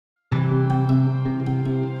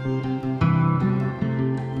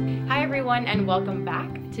everyone, and welcome back.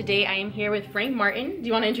 Today I am here with Frank Martin. Do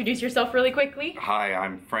you want to introduce yourself really quickly? Hi,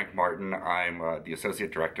 I'm Frank Martin. I'm the Associate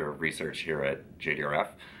Director of Research here at JDRF,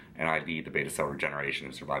 and I lead the beta cell regeneration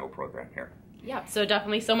and survival program here. Yeah, so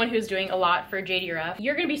definitely someone who's doing a lot for JDRF.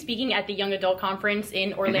 You're going to be speaking at the Young Adult Conference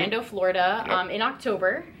in Orlando, Florida in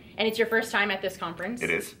October, and it's your first time at this conference. It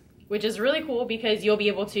is. Which is really cool because you'll be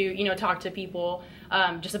able to, talk to people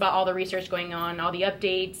just about all the research going on, all the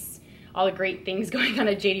updates, all the great things going on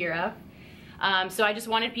at JDRF. So I just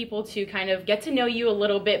wanted people to kind of get to know you a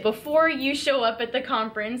little bit before you show up at the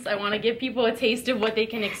conference. I want to give people a taste of what they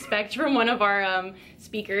can expect from one of our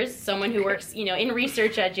speakers, someone who works, in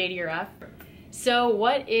research at JDRF. So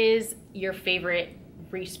what is your favorite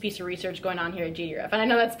piece of research going on here at JDRF? And I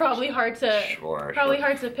know that's probably hard to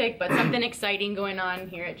hard to pick, but something exciting going on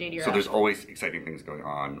here at JDRF. So there's always exciting things going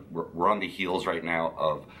on. We're on the heels right now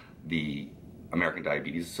of the American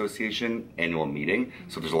Diabetes Association annual meeting,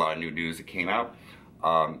 so there's a lot of new news that came out.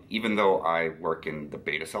 Even though I work in the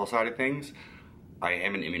beta cell side of things, I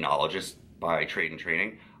am an immunologist by trade and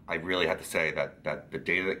training. I really have to say that the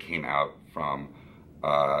data that came out from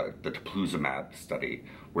the teplizumab study,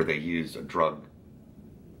 where they used a drug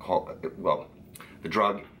called, the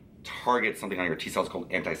drug targets something on your T cells called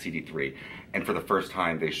anti-CD3, and for the first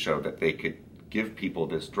time they showed that they could give people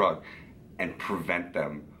this drug and prevent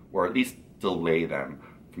them, or at least delay them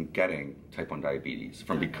from getting type 1 diabetes,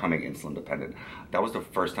 from becoming insulin dependent. That was the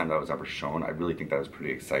first time that was ever shown. I really think that was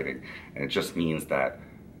pretty exciting, and it just means that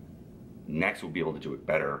next we'll be able to do it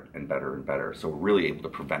better and better and better. So we're really able to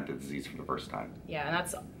prevent the disease for the first time. Yeah, and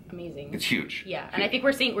that's amazing. It's huge. Yeah, and I think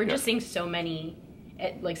we're just seeing so many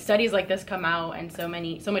studies like this come out, and so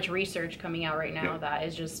much research coming out right now that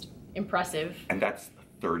is just impressive. And that's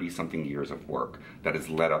 30-something years of work that has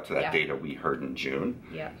led up to that data we heard in June.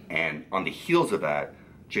 Yeah. And on the heels of that,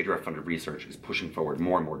 JDRF funded research is pushing forward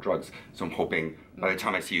more and more drugs. So I'm hoping by the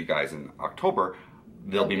time I see you guys in October,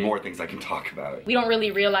 there'll be more things I can talk about. We don't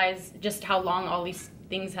really realize just how long all these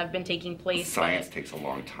things have been taking place. Science takes a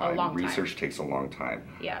long time. Research takes a long time.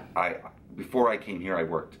 Yeah. Before I came here, I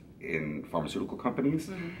worked in pharmaceutical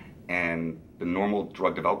companies, and the normal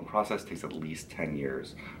drug development process takes at least 10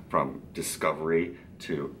 years from discovery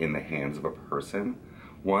to in the hands of a person.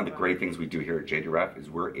 One of the great things we do here at JDRF is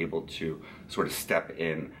we're able to sort of step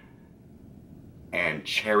in and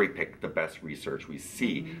cherry pick the best research we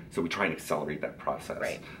see, so we try and accelerate that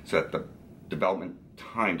process so that the development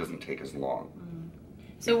time doesn't take as long.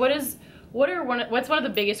 So what's one of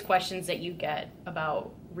the biggest questions that you get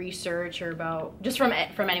about research, or about just from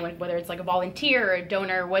anyone, whether it's like a volunteer or a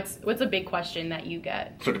donor? What's a big question that you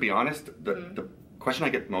get? So to be honest, the question I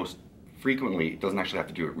get most frequently doesn't actually have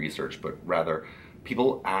to do with research, but rather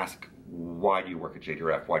people ask, why do you work at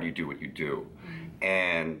JDRF? Why do you do what you do?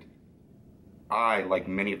 And I, like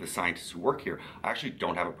many of the scientists who work here, I actually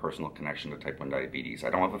don't have a personal connection to type 1 diabetes.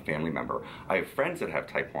 I don't have a family member. I have friends that have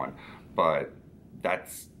type 1, but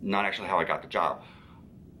that's not actually how I got the job.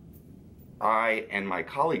 I and my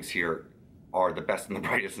colleagues here are the best and the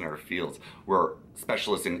brightest in our fields. We're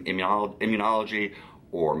specialists in immunology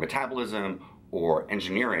or metabolism or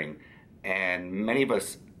engineering, and many of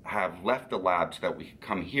us have left the lab so that we could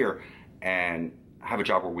come here and have a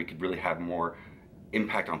job where we could really have more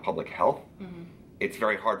impact on public health. It's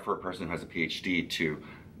very hard for a person who has a PhD to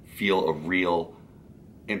feel a real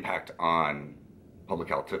impact on public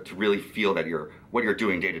health, to really feel that what you're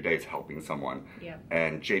doing day to day is helping someone.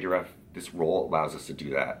 And JDRF, this role allows us to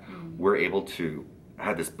do that. We're able to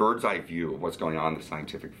have this bird's eye view of what's going on in the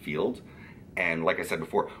scientific field, and like I said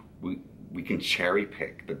before, we can cherry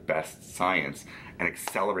pick the best science and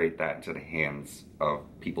accelerate that into the hands of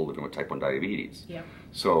people living with type 1 diabetes.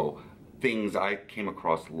 So things I came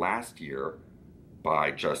across last year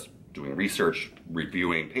by just doing research,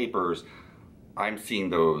 reviewing papers, I'm seeing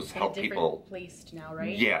those help people. Placed now,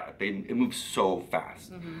 right? Yeah, it moves so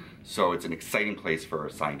fast. So it's an exciting place for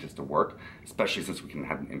a scientist to work, especially since we can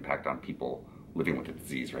have an impact on people living with the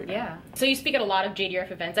disease right now. Yeah. So you speak at a lot of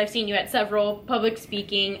JDRF events. I've seen you at several public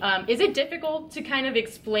speaking. Is it difficult to kind of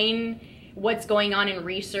explain what's going on in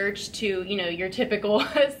research to, your typical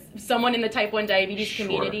someone in the type 1 diabetes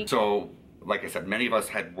community? So, like I said, many of us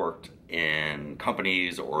had worked in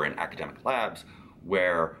companies or in academic labs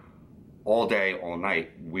where all day, all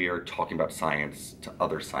night, we're talking about science to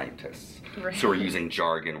other scientists. So we're using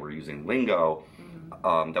jargon, we're using lingo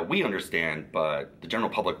that we understand, but the general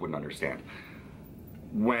public wouldn't understand.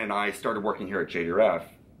 When I started working here at JDRF,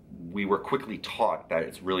 we were quickly taught that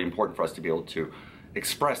it's really important for us to be able to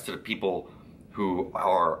express to the people who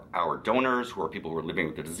are our donors, who are people who are living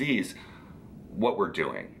with the disease, what we're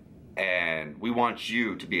doing. And we want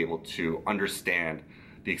you to be able to understand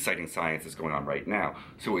the exciting science that's going on right now.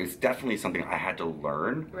 So it's definitely something I had to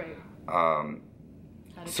learn. Right. How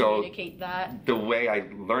to communicate that. The way I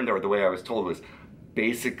learned, or the way I was told, was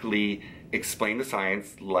basically explain the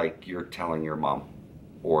science like you're telling your mom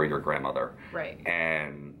or your grandmother. Right.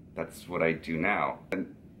 And that's what I do now.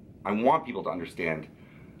 And I want people to understand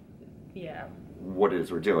what it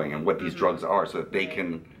is we're doing and what these drugs are, so that they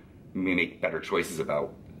can make better choices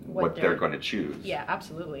about what they're going to choose. Yeah,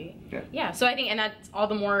 absolutely. Yeah. So I think, and that's all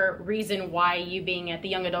the more reason why you being at the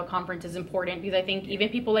Young Adult Conference is important, because I think even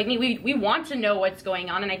people like me, we want to know what's going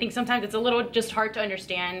on, and I think sometimes it's a little just hard to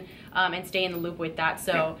understand and stay in the loop with that.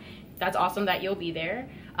 So that's awesome that you'll be there.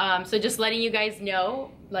 So just letting you guys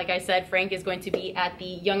know, like I said, Frank is going to be at the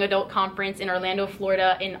Young Adult Conference in Orlando,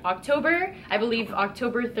 Florida in October. I believe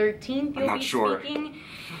October 13th you'll be speaking.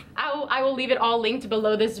 I will leave it all linked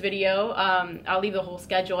below this video. I'll leave the whole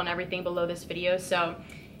schedule and everything below this video. So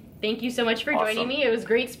thank you so much for joining me. It was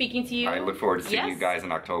great speaking to you. I look forward to seeing you guys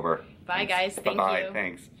in October. Bye, guys. Thank you.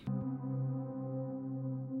 Thanks.